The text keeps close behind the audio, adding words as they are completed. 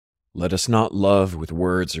Let us not love with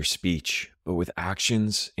words or speech, but with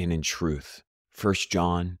actions and in truth. 1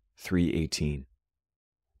 John 3:18.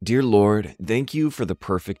 Dear Lord, thank you for the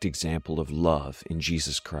perfect example of love in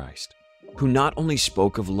Jesus Christ, who not only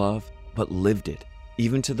spoke of love, but lived it,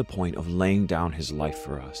 even to the point of laying down his life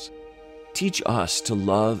for us. Teach us to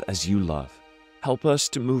love as you love. Help us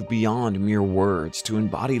to move beyond mere words, to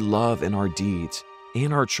embody love in our deeds,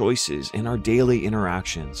 and our choices, and our daily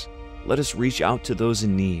interactions. Let us reach out to those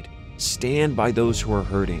in need, stand by those who are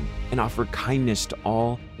hurting, and offer kindness to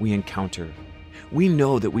all we encounter. We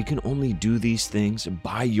know that we can only do these things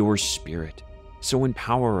by your Spirit. So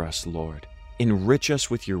empower us, Lord. Enrich us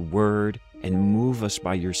with your word and move us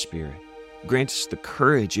by your Spirit. Grant us the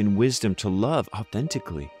courage and wisdom to love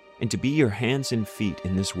authentically and to be your hands and feet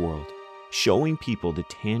in this world, showing people the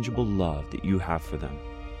tangible love that you have for them.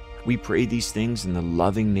 We pray these things in the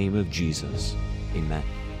loving name of Jesus. Amen.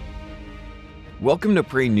 Welcome to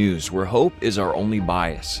Pray News, where hope is our only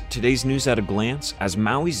bias. Today's news at a glance: as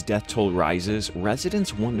Maui's death toll rises,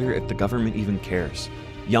 residents wonder if the government even cares.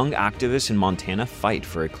 Young activists in Montana fight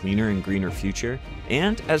for a cleaner and greener future.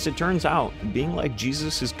 And as it turns out, being like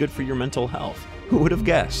Jesus is good for your mental health. Who would have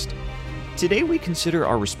guessed? Today we consider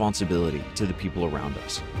our responsibility to the people around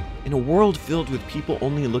us. In a world filled with people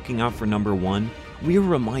only looking out for number one, we are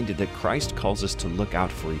reminded that Christ calls us to look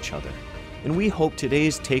out for each other. And we hope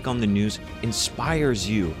today's take on the news inspires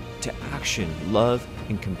you to action, love,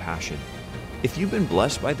 and compassion. If you've been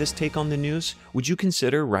blessed by this take on the news, would you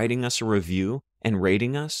consider writing us a review and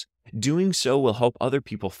rating us? Doing so will help other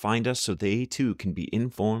people find us so they too can be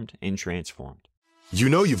informed and transformed. You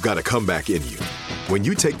know you've got a comeback in you. When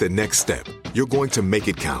you take the next step, you're going to make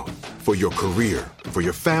it count. For your career, for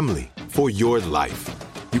your family, for your life.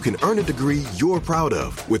 You can earn a degree you're proud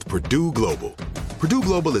of with Purdue Global. Purdue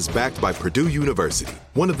Global is backed by Purdue University,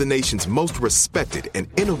 one of the nation's most respected and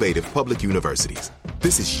innovative public universities.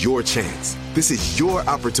 This is your chance. This is your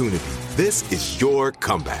opportunity. This is your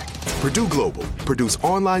comeback. Purdue Global, Purdue's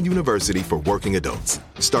online university for working adults.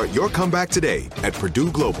 Start your comeback today at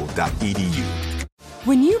purdueglobal.edu.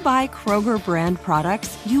 When you buy Kroger brand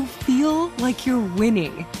products, you feel like you're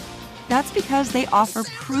winning. That's because they offer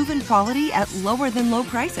proven quality at lower than low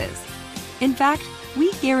prices. In fact,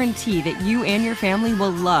 we guarantee that you and your family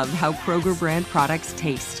will love how Kroger brand products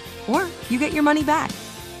taste, or you get your money back.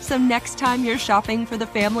 So next time you're shopping for the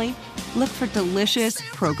family, look for delicious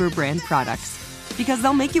Kroger brand products, because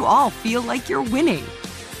they'll make you all feel like you're winning.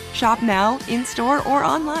 Shop now, in-store, or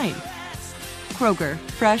online. Kroger,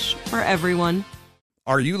 fresh for everyone.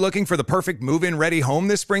 Are you looking for the perfect move-in ready home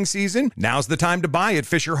this spring season? Now's the time to buy at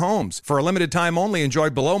Fisher Homes. For a limited time only, enjoy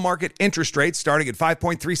below-market interest rates starting at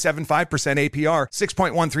 5.375% APR,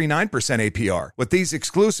 6.139% APR. With these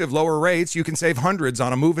exclusive lower rates, you can save hundreds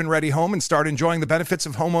on a move-in ready home and start enjoying the benefits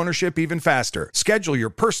of home ownership even faster. Schedule your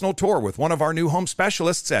personal tour with one of our new home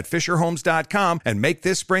specialists at FisherHomes.com and make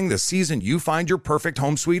this spring the season you find your perfect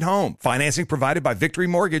home sweet home. Financing provided by Victory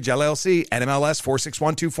Mortgage, LLC, NMLS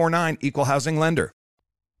 461249, Equal Housing Lender.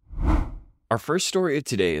 Our first story of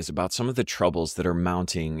today is about some of the troubles that are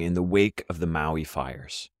mounting in the wake of the Maui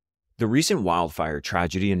fires. The recent wildfire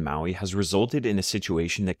tragedy in Maui has resulted in a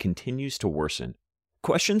situation that continues to worsen.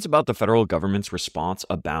 Questions about the federal government's response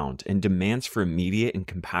abound, and demands for immediate and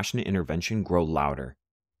compassionate intervention grow louder.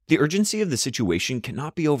 The urgency of the situation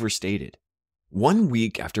cannot be overstated. 1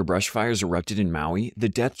 week after brush fires erupted in Maui, the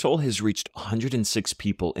death toll has reached 106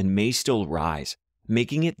 people and may still rise,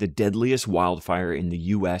 making it the deadliest wildfire in the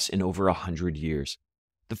U.S. in over 100 years.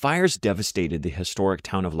 The fires devastated the historic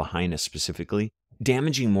town of Lahaina specifically,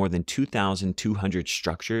 damaging more than 2,200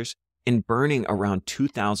 structures and burning around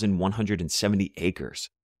 2,170 acres.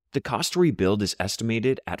 The cost to rebuild is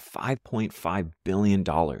estimated at $5.5 billion.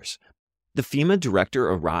 The FEMA director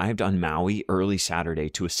arrived on Maui early Saturday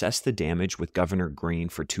to assess the damage with Governor Green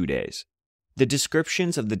for 2 days. The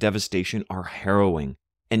descriptions of the devastation are harrowing,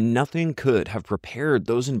 and nothing could have prepared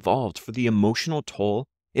those involved for the emotional toll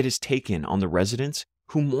it has taken on the residents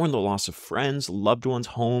who mourn the loss of friends, loved ones,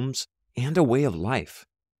 homes, and a way of life.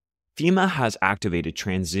 FEMA has activated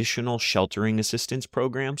transitional sheltering assistance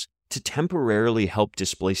programs to temporarily help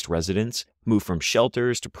displaced residents move from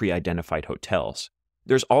shelters to pre-identified hotels.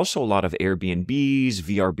 There's also a lot of Airbnbs,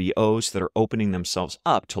 VRBOs that are opening themselves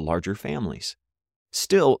up to larger families.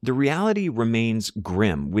 Still, the reality remains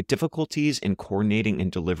grim, with difficulties in coordinating and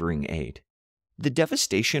delivering aid. The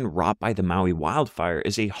devastation wrought by the Maui wildfire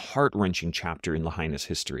is a heart-wrenching chapter in Lahaina's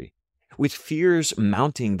history, with fears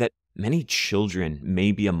mounting that many children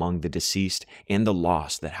may be among the deceased and the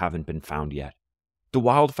lost that haven't been found yet. The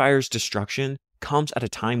wildfire's destruction comes at a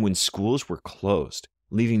time when schools were closed,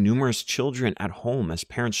 leaving numerous children at home as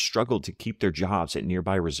parents struggled to keep their jobs at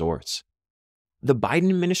nearby resorts. The Biden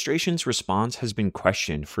administration's response has been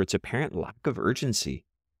questioned for its apparent lack of urgency.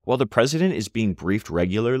 While the president is being briefed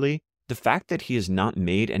regularly, the fact that he has not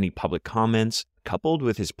made any public comments, coupled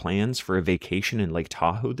with his plans for a vacation in Lake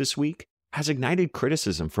Tahoe this week, has ignited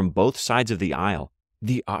criticism from both sides of the aisle.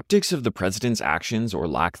 The optics of the president's actions or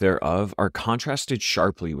lack thereof are contrasted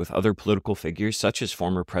sharply with other political figures such as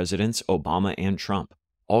former presidents Obama and Trump,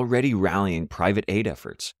 already rallying private aid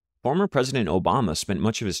efforts. Former President Obama spent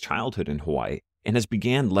much of his childhood in Hawaii and has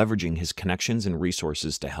began leveraging his connections and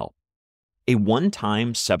resources to help. A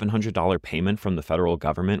one-time $700 payment from the federal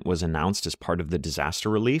government was announced as part of the disaster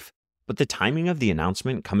relief, but the timing of the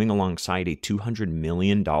announcement coming alongside a $200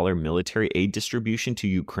 million military aid distribution to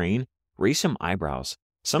Ukraine raised some eyebrows.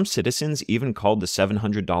 Some citizens even called the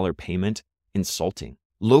 $700 payment insulting.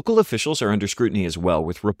 Local officials are under scrutiny as well,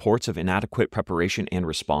 with reports of inadequate preparation and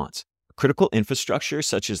response. Critical infrastructure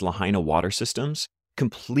such as Lahaina water systems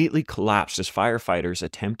completely collapsed as firefighters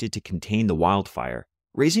attempted to contain the wildfire,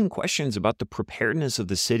 raising questions about the preparedness of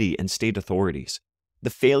the city and state authorities. The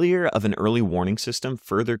failure of an early warning system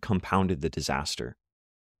further compounded the disaster.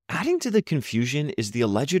 Adding to the confusion is the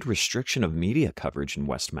alleged restriction of media coverage in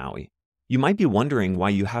West Maui. You might be wondering why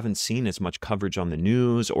you haven't seen as much coverage on the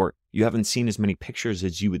news or you haven't seen as many pictures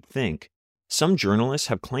as you would think. Some journalists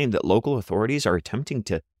have claimed that local authorities are attempting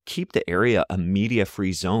to keep the area a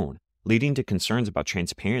media-free zone, leading to concerns about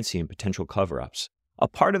transparency and potential cover-ups. A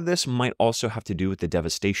part of this might also have to do with the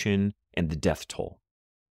devastation and the death toll.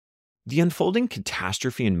 The unfolding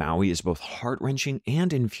catastrophe in Maui is both heart-wrenching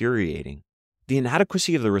and infuriating. The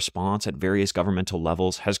inadequacy of the response at various governmental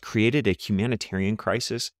levels has created a humanitarian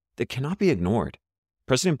crisis that cannot be ignored.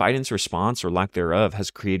 President Biden's response or lack thereof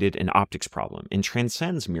has created an optics problem and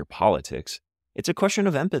transcends mere politics. It's a question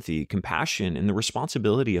of empathy, compassion, and the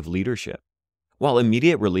responsibility of leadership. While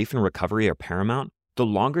immediate relief and recovery are paramount, the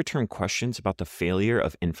longer-term questions about the failure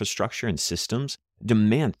of infrastructure and systems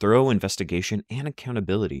demand thorough investigation and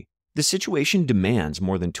accountability. The situation demands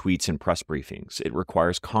more than tweets and press briefings. It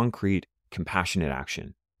requires concrete, compassionate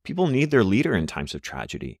action. People need their leader in times of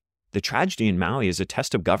tragedy. The tragedy in Maui is a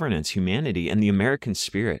test of governance, humanity, and the American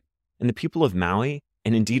spirit. And the people of Maui,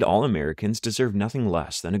 and indeed all Americans, deserve nothing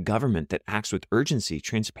less than a government that acts with urgency,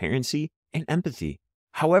 transparency, and empathy.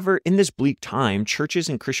 However, in this bleak time, churches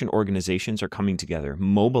and Christian organizations are coming together,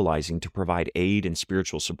 mobilizing to provide aid and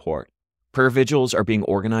spiritual support. Prayer vigils are being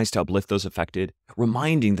organized to uplift those affected,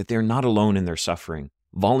 reminding that they're not alone in their suffering.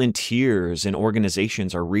 Volunteers and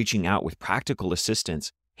organizations are reaching out with practical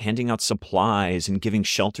assistance, handing out supplies and giving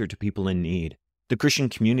shelter to people in need. The Christian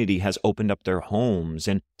community has opened up their homes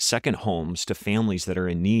and second homes to families that are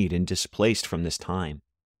in need and displaced from this time.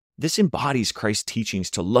 This embodies Christ's teachings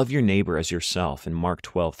to love your neighbor as yourself in Mark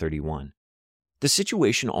 12:31. The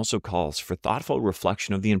situation also calls for thoughtful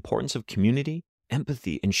reflection of the importance of community,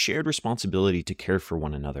 empathy, and shared responsibility to care for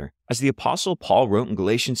one another. As the Apostle Paul wrote in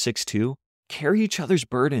Galatians 6:2, carry each other's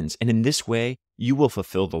burdens, and in this way you will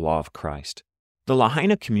fulfill the law of Christ. The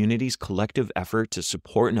Lahaina community's collective effort to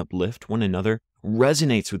support and uplift one another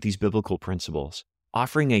resonates with these biblical principles,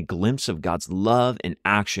 offering a glimpse of God's love and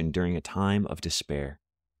action during a time of despair.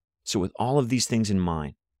 So with all of these things in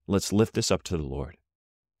mind, let's lift this up to the Lord.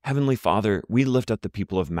 Heavenly Father, we lift up the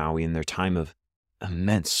people of Maui in their time of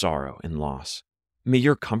immense sorrow and loss. May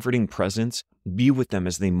your comforting presence be with them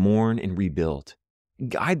as they mourn and rebuild.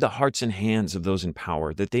 Guide the hearts and hands of those in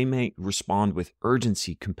power that they may respond with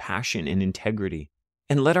urgency, compassion, and integrity.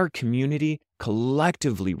 And let our community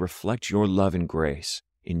collectively reflect your love and grace.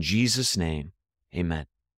 In Jesus' name, amen.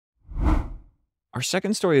 Our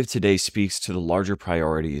second story of today speaks to the larger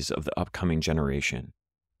priorities of the upcoming generation.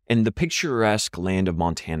 In the picturesque land of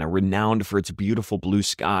Montana, renowned for its beautiful blue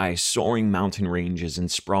sky, soaring mountain ranges,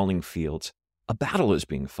 and sprawling fields, a battle is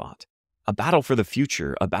being fought. A battle for the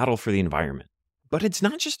future, a battle for the environment. But it's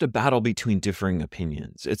not just a battle between differing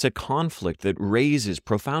opinions. It's a conflict that raises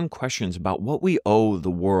profound questions about what we owe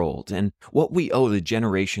the world and what we owe the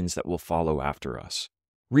generations that will follow after us.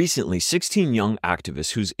 Recently, 16 young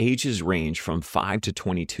activists whose ages range from 5 to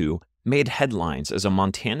 22 made headlines as a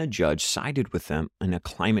Montana judge sided with them in a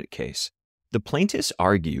climate case. The plaintiffs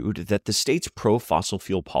argued that the state's pro-fossil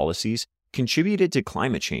fuel policies contributed to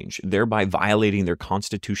climate change, thereby violating their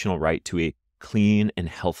constitutional right to a clean and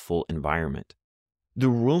healthful environment. The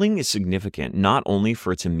ruling is significant not only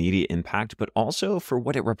for its immediate impact, but also for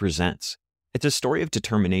what it represents. It's a story of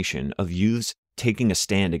determination, of youths taking a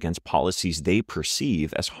stand against policies they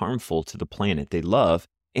perceive as harmful to the planet they love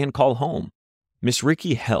and call home. Miss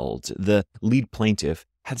Ricky Held, the lead plaintiff,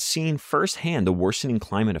 had seen firsthand the worsening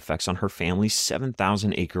climate effects on her family's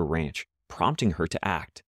 7,000-acre ranch, prompting her to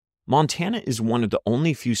act. Montana is one of the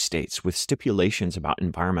only few states with stipulations about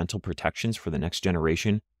environmental protections for the next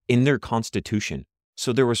generation in their constitution,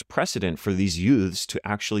 so there was precedent for these youths to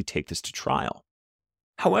actually take this to trial.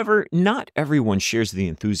 However, not everyone shares the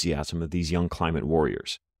enthusiasm of these young climate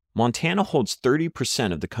warriors. Montana holds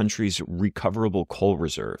 30% of the country's recoverable coal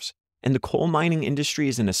reserves, and the coal mining industry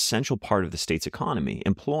is an essential part of the state's economy,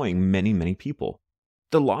 employing many, many people.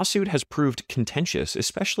 The lawsuit has proved contentious,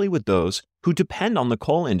 especially with those who depend on the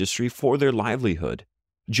coal industry for their livelihood.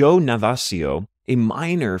 Joe Navasio, a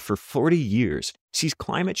miner for 40 years, sees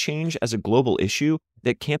climate change as a global issue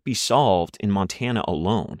that can't be solved in Montana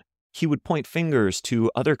alone. He would point fingers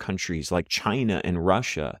to other countries like China and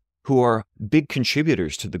Russia, who are big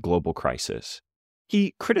contributors to the global crisis.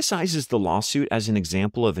 He criticizes the lawsuit as an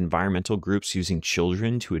example of environmental groups using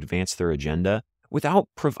children to advance their agenda without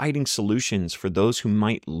providing solutions for those who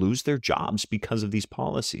might lose their jobs because of these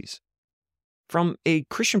policies. From a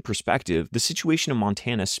Christian perspective, the situation in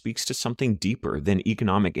Montana speaks to something deeper than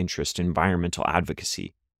economic interest and environmental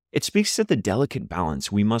advocacy. It speaks to the delicate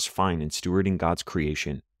balance we must find in stewarding God's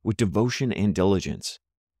creation with devotion and diligence.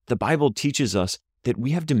 The Bible teaches us that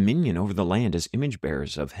we have dominion over the land as image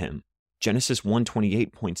bearers of Him. Genesis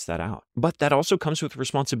 1:28 points that out. But that also comes with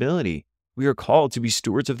responsibility. We are called to be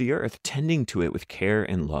stewards of the earth, tending to it with care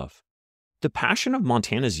and love. The passion of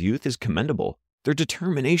Montana's youth is commendable. Their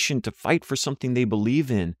determination to fight for something they believe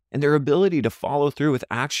in and their ability to follow through with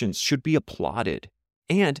actions should be applauded.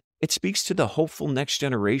 And it speaks to the hopeful next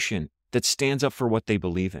generation that stands up for what they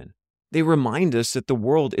believe in. They remind us that the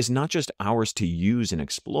world is not just ours to use and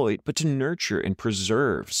exploit, but to nurture and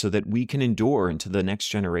preserve so that we can endure into the next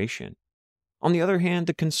generation. On the other hand,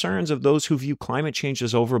 the concerns of those who view climate change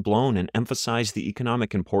as overblown and emphasize the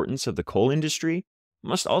economic importance of the coal industry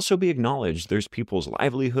must also be acknowledged. There's people's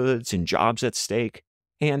livelihoods and jobs at stake,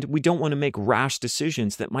 and we don't want to make rash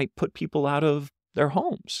decisions that might put people out of their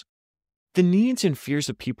homes. The needs and fears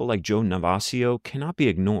of people like Joe Navasio cannot be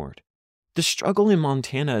ignored. The struggle in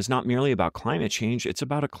Montana is not merely about climate change, it's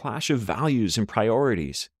about a clash of values and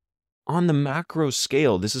priorities. On the macro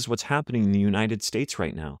scale, this is what's happening in the United States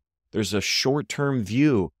right now. There's a short-term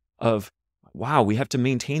view of, wow, we have to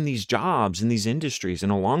maintain these jobs in these industries,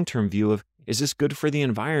 and a long-term view of, is this good for the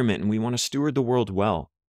environment and we want to steward the world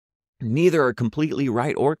well? Neither are completely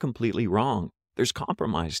right or completely wrong. There's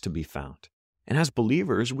compromise to be found. And as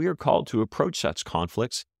believers, we are called to approach such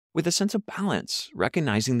conflicts with a sense of balance,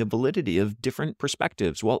 recognizing the validity of different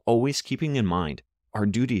perspectives while always keeping in mind our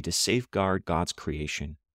duty to safeguard God's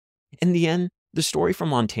creation. In the end, the story from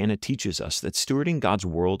Montana teaches us that stewarding God's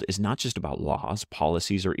world is not just about laws,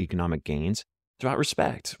 policies, or economic gains. It's about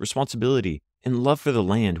respect, responsibility, and love for the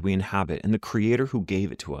land we inhabit and the Creator who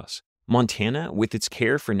gave it to us. Montana, with its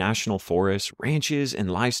care for national forests, ranches,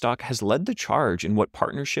 and livestock, has led the charge in what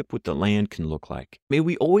partnership with the land can look like. May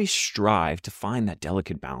we always strive to find that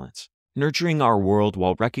delicate balance, nurturing our world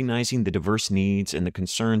while recognizing the diverse needs and the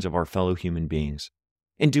concerns of our fellow human beings.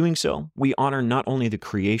 In doing so, we honor not only the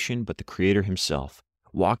creation, but the Creator Himself,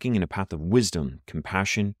 walking in a path of wisdom,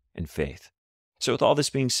 compassion, and faith. So with all this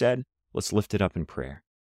being said, let's lift it up in prayer.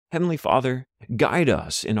 Heavenly Father, guide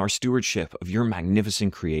us in our stewardship of Your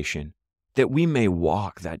magnificent creation, that we may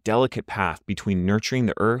walk that delicate path between nurturing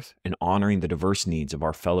the earth and honoring the diverse needs of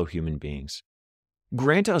our fellow human beings.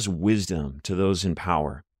 Grant us wisdom to those in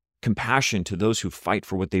power, compassion to those who fight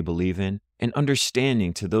for what they believe in, and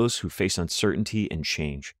understanding to those who face uncertainty and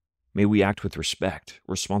change. May we act with respect,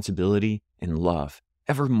 responsibility, and love,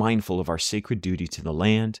 ever mindful of our sacred duty to the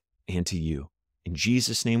land and to You. In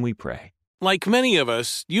Jesus' name we pray. Like many of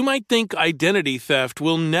us, you might think identity theft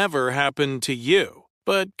will never happen to you.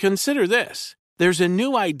 But consider this. There's a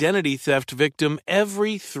new identity theft victim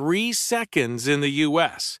every 3 seconds in the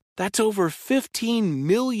U.S. That's over 15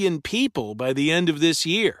 million people by the end of this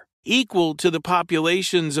year, equal to the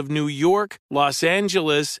populations of New York, Los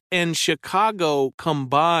Angeles, and Chicago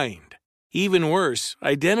combined. Even worse,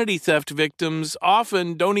 identity theft victims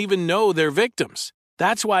often don't even know they're victims.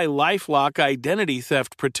 That's why LifeLock Identity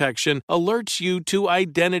Theft Protection alerts you to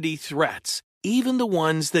identity threats, even the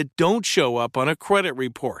ones that don't show up on a credit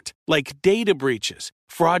report, like data breaches,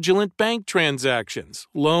 fraudulent bank transactions,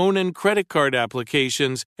 loan and credit card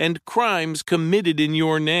applications, and crimes committed in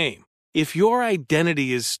your name. If your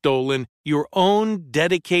identity is stolen, your own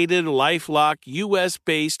dedicated LifeLock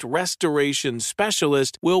U.S.-based restoration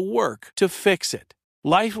specialist will work to fix it.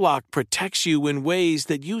 LifeLock protects you in ways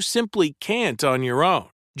that you simply can't on your own.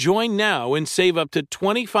 Join now and save up to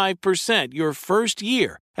 25% your first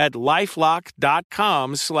year at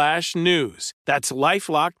LifeLock.com/news. That's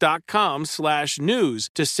LifeLock.com/news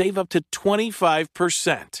to save up to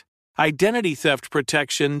 25%. Identity theft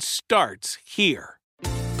protection starts here.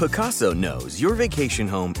 Picasso knows your vacation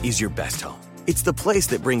home is your best home. It's the place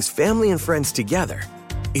that brings family and friends together.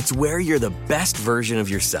 It's where you're the best version of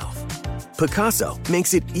yourself. Picasso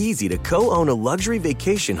makes it easy to co-own a luxury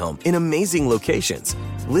vacation home in amazing locations.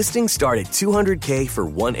 Listings start at $200K for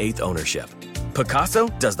 1/8 ownership. Picasso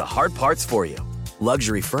does the hard parts for you.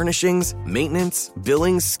 Luxury furnishings, maintenance,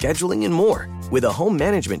 billings, scheduling, and more. With a home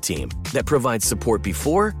management team that provides support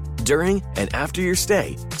before, during, and after your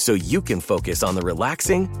stay, so you can focus on the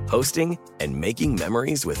relaxing, hosting, and making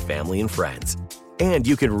memories with family and friends. And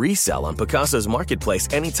you can resell on Picasso's marketplace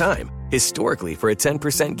anytime, historically for a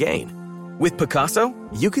 10% gain. With Picasso,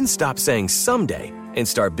 you can stop saying someday and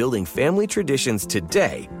start building family traditions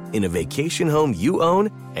today in a vacation home you own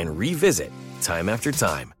and revisit time after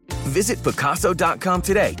time. Visit Picasso.com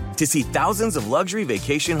today to see thousands of luxury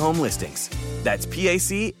vacation home listings. That's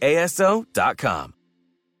PACASO.com.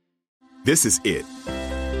 This is it.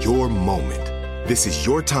 Your moment. This is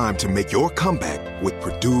your time to make your comeback with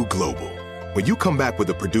Purdue Global. When you come back with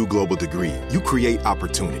a Purdue Global degree, you create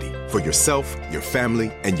opportunity for yourself, your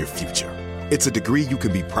family, and your future. It's a degree you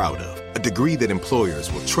can be proud of, a degree that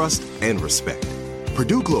employers will trust and respect.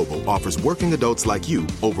 Purdue Global offers working adults like you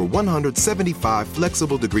over 175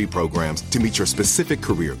 flexible degree programs to meet your specific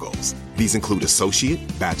career goals. These include associate,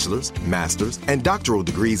 bachelor's, master's, and doctoral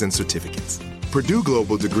degrees and certificates. Purdue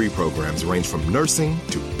Global degree programs range from nursing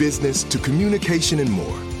to business to communication and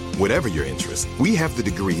more. Whatever your interest, we have the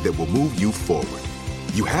degree that will move you forward.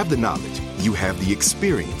 You have the knowledge, you have the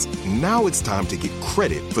experience. Now it's time to get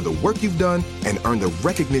credit for the work you've done and earn the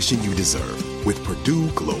recognition you deserve with Purdue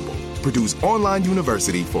Global, Purdue's online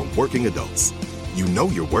university for working adults. You know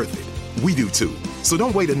you're worth it. We do too. So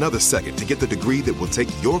don't wait another second to get the degree that will take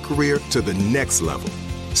your career to the next level.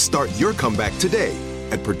 Start your comeback today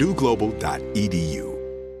at purdueglobal.edu.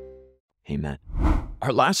 Amen.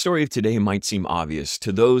 Our last story of today might seem obvious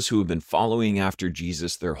to those who have been following after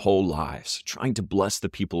Jesus their whole lives, trying to bless the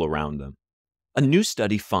people around them. A new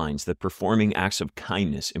study finds that performing acts of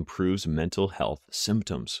kindness improves mental health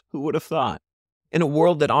symptoms. Who would have thought? In a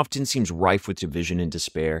world that often seems rife with division and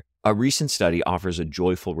despair, a recent study offers a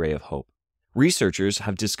joyful ray of hope. Researchers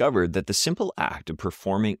have discovered that the simple act of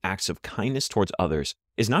performing acts of kindness towards others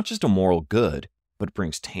is not just a moral good, but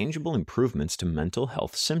brings tangible improvements to mental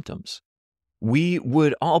health symptoms. We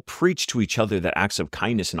would all preach to each other that acts of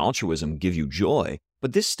kindness and altruism give you joy,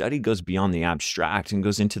 but this study goes beyond the abstract and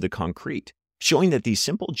goes into the concrete, showing that these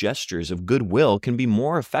simple gestures of goodwill can be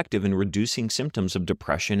more effective in reducing symptoms of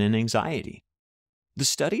depression and anxiety. The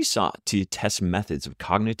study sought to test methods of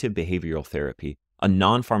cognitive behavioral therapy, a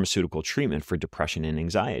non-pharmaceutical treatment for depression and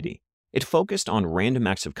anxiety. It focused on random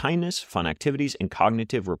acts of kindness, fun activities, and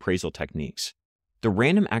cognitive reappraisal techniques. The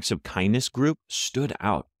random acts of kindness group stood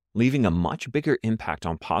out, leaving a much bigger impact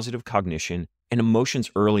on positive cognition and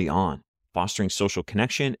emotions early on, fostering social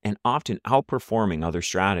connection and often outperforming other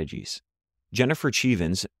strategies. Jennifer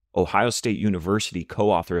Chevins, Ohio State University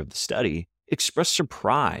co-author of the study, expressed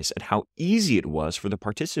surprise at how easy it was for the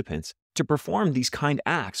participants to perform these kind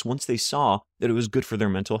acts once they saw that it was good for their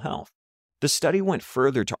mental health. The study went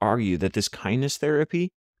further to argue that this kindness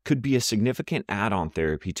therapy could be a significant add-on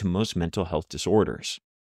therapy to most mental health disorders.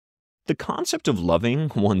 The concept of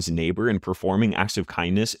loving one's neighbor and performing acts of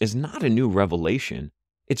kindness is not a new revelation.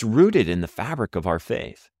 It's rooted in the fabric of our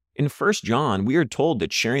faith. In 1 John, we are told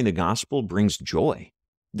that sharing the gospel brings joy.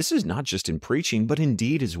 This is not just in preaching, but in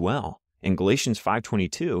deed as well. In Galatians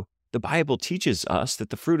 5:22, the Bible teaches us that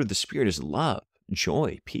the fruit of the Spirit is love,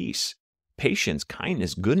 joy, peace, patience,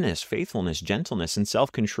 kindness, goodness, faithfulness, gentleness, and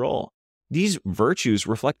self-control. These virtues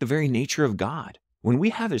reflect the very nature of God. When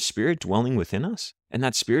we have His Spirit dwelling within us, and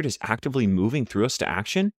that Spirit is actively moving through us to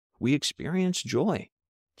action, we experience joy.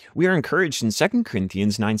 We are encouraged in 2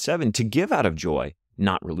 Corinthians 9:7 to give out of joy,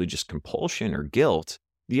 not religious compulsion or guilt.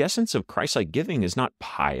 The essence of Christ-like giving is not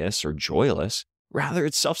pious or joyless. Rather,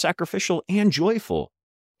 it's self-sacrificial and joyful.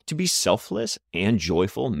 To be selfless and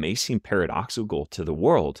joyful may seem paradoxical to the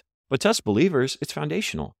world, but to us believers, it's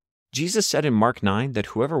foundational. Jesus said in Mark 9 that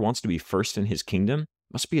whoever wants to be first in His kingdom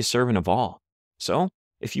must be a servant of all. So,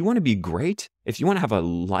 if you want to be great, if you want to have a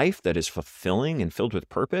life that is fulfilling and filled with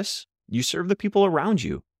purpose, you serve the people around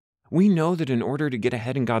you. We know that in order to get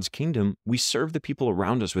ahead in God's kingdom, we serve the people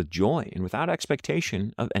around us with joy and without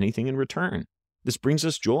expectation of anything in return. This brings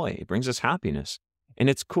us joy, it brings us happiness, and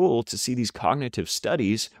it's cool to see these cognitive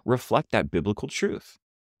studies reflect that biblical truth.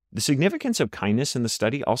 The significance of kindness in the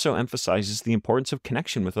study also emphasizes the importance of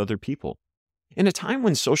connection with other people. In a time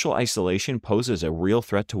when social isolation poses a real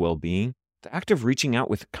threat to well-being, the act of reaching out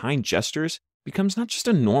with kind gestures becomes not just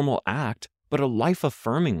a normal act, but a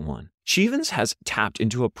life-affirming one. Chivens has tapped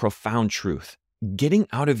into a profound truth. Getting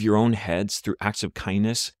out of your own heads through acts of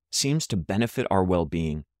kindness seems to benefit our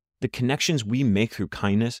well-being. The connections we make through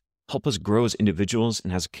kindness help us grow as individuals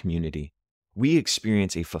and as a community. We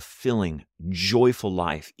experience a fulfilling, joyful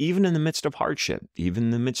life, even in the midst of hardship, even in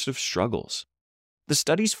the midst of struggles. The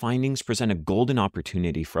study's findings present a golden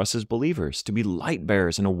opportunity for us as believers to be light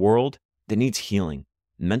bearers in a world that needs healing.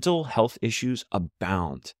 Mental health issues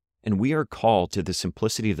abound, and we are called to the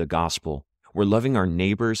simplicity of the gospel, where loving our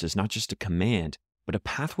neighbors is not just a command, but a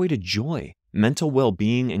pathway to joy, mental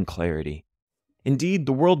well-being, and clarity. Indeed,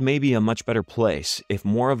 the world may be a much better place if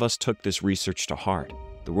more of us took this research to heart.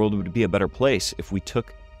 The world would be a better place if we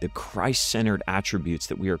took the Christ-centered attributes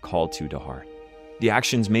that we are called to heart. The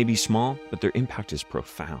actions may be small, but their impact is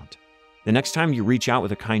profound. The next time you reach out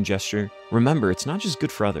with a kind gesture, remember it's not just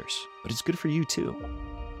good for others, but it's good for you too.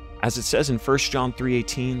 As it says in 1 John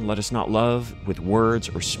 3:18, let us not love with words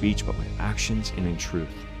or speech, but with actions and in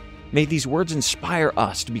truth. May these words inspire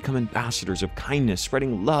us to become ambassadors of kindness,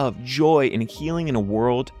 spreading love, joy, and healing in a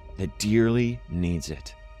world that dearly needs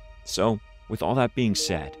it. So, with all that being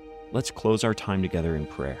said, let's close our time together in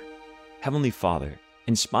prayer. Heavenly Father,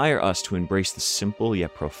 inspire us to embrace the simple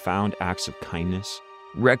yet profound acts of kindness,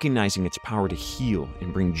 recognizing its power to heal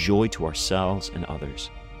and bring joy to ourselves and others.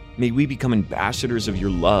 May we become ambassadors of your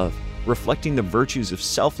love, reflecting the virtues of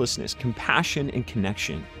selflessness, compassion, and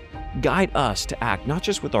connection. Guide us to act not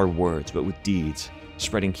just with our words, but with deeds,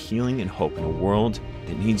 spreading healing and hope in a world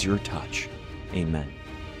that needs your touch. Amen.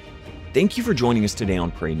 Thank you for joining us today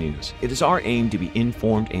on Pray News. It is our aim to be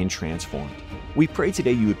informed and transformed. We pray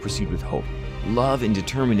today you would proceed with hope, love, and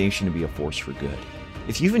determination to be a force for good.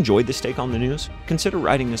 If you've enjoyed this take on the news, consider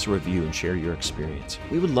writing us a review and share your experience.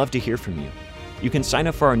 We would love to hear from you. You can sign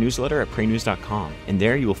up for our newsletter at praynews.com, and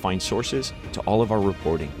there you will find sources to all of our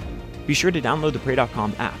reporting. Be sure to download the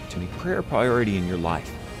Pray.com app to make prayer a priority in your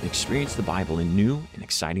life and experience the Bible in new and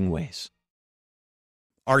exciting ways.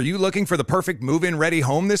 Are you looking for the perfect move-in ready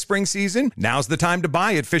home this spring season? Now's the time to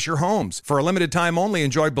buy at Fisher Homes. For a limited time only,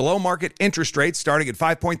 enjoy below-market interest rates starting at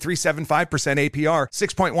 5.375% APR,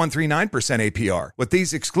 6.139% APR. With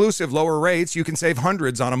these exclusive lower rates, you can save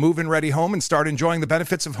hundreds on a move-in ready home and start enjoying the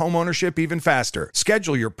benefits of home ownership even faster.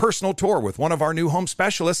 Schedule your personal tour with one of our new home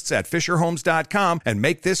specialists at FisherHomes.com and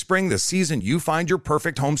make this spring the season you find your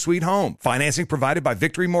perfect home sweet home. Financing provided by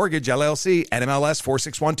Victory Mortgage, LLC, NMLS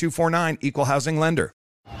 461249, Equal Housing Lender.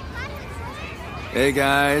 Hey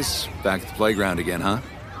guys, back at the playground again, huh?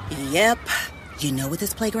 Yep. You know what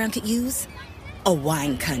this playground could use? A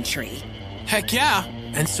wine country. Heck yeah,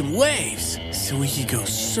 and some waves so we could go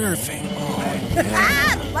surfing. Oh, yeah.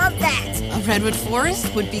 Ah, love that. A redwood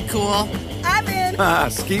forest would be cool. I'm in. Ah,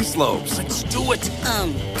 ski slopes. Let's do it.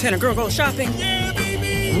 Can a girl go shopping? Yeah,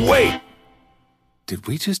 baby. Wait! Did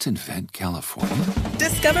we just invent California?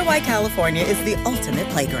 Discover why California is the ultimate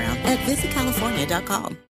playground at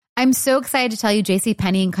visitcalifornia.com. I'm so excited to tell you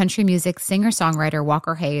JCPenney and country music singer-songwriter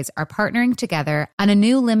Walker Hayes are partnering together on a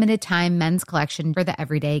new limited-time men's collection for the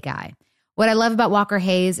everyday guy. What I love about Walker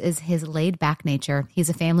Hayes is his laid-back nature. He's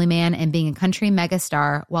a family man, and being a country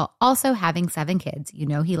megastar while also having 7 kids, you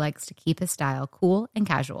know he likes to keep his style cool and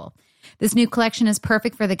casual. This new collection is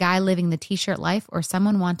perfect for the guy living the t-shirt life or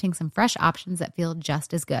someone wanting some fresh options that feel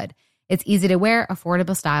just as good. It's easy to wear,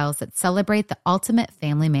 affordable styles that celebrate the ultimate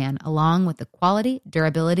family man, along with the quality,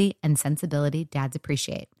 durability, and sensibility dads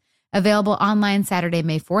appreciate. Available online Saturday,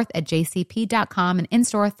 May 4th at jcp.com and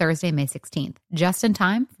in-store Thursday, May 16th. Just in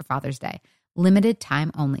time for Father's Day. Limited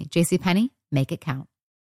time only. JCPenney, make it count.